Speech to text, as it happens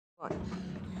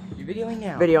You're videoing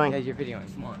now? Videoing. Yeah, you're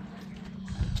videoing. Come on.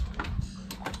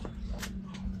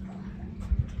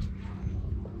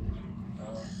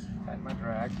 Tighten my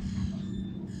drag.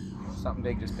 Something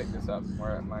big just picked this up.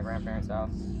 We're at my grandparents'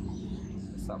 house.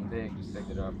 Something big just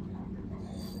picked it up.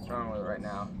 It's running with it right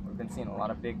now. We've been seeing a lot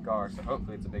of big gar, so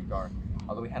hopefully it's a big gar.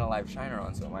 Although we had a live shiner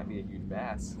on, so it might be a huge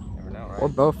bass. Never know, right? Or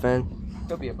bowfin.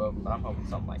 Could be a bowfin, but I'm hoping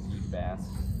something like huge bass.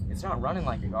 It's not running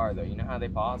like a gar though. You know how they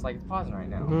pause? Like it's pausing right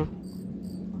now.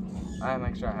 I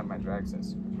make sure I have my drag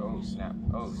sense. Oh snap!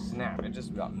 Oh snap! It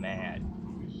just got mad.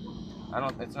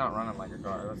 It's not running like a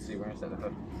gar. Let's see. We're gonna set the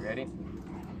hook. Ready?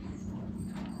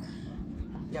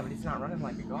 Yeah, but it's not running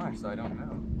like a gar, so I don't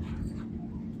know.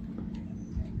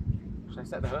 Should I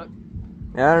set the hook?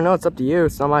 Yeah, I don't know. It's up to you.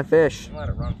 It's not my fish. I'm gonna let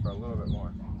it run for a little bit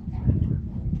more.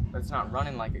 But it's not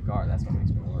running like a gar. That's what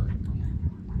makes me worried.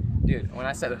 Dude, when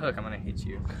I set the hook, I'm gonna hit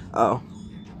you. Oh.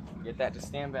 Get that. Just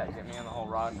stand back. Get me on the whole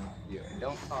rod and view. And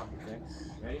don't talk, okay?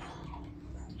 Ready?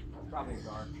 Probably a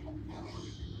gar.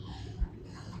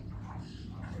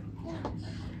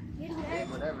 Hey,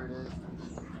 whatever it is.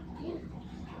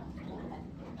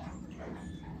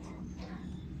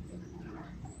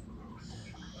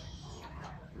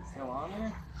 Still on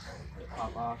there?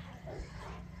 Pop off.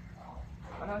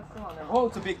 Oh, no, it's still on there. Oh,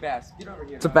 it's a big bass. Get over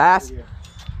here. It's a bass?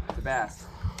 It's a bass.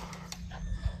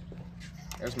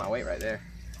 There's my weight right there.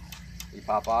 He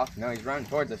pop off? No, he's running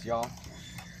towards us, y'all.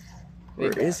 Where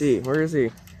is he? Where is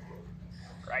he?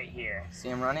 Right here. See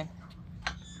him running?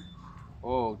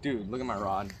 Oh, dude, look at my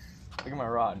rod. Look at my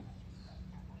rod.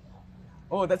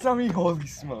 Oh, that's not me. Holy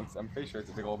smokes. I'm pretty sure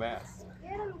it's a big old bass.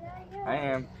 I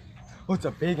am. Oh, it's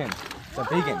a big one. It's a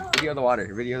big one. Video the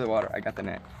water. Video the water. I got the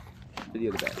net.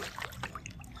 Video the bass.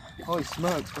 Holy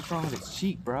smokes. What's wrong with its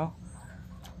cheek, bro?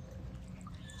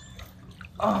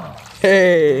 Oh.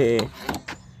 Hey.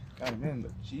 Got him in,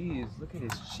 but jeez, look at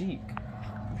his cheek.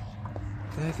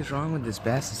 What the heck is wrong with this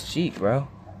bass's cheek, bro?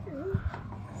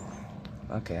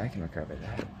 Okay, I can recover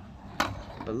that.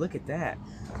 But look at that.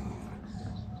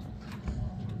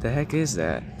 The heck is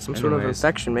that? Some sort of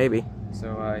infection, maybe.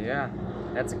 So, yeah,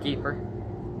 that's a keeper.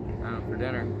 For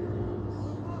dinner.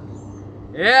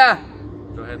 Yeah!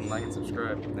 Go ahead and like and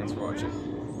subscribe. Thanks for watching.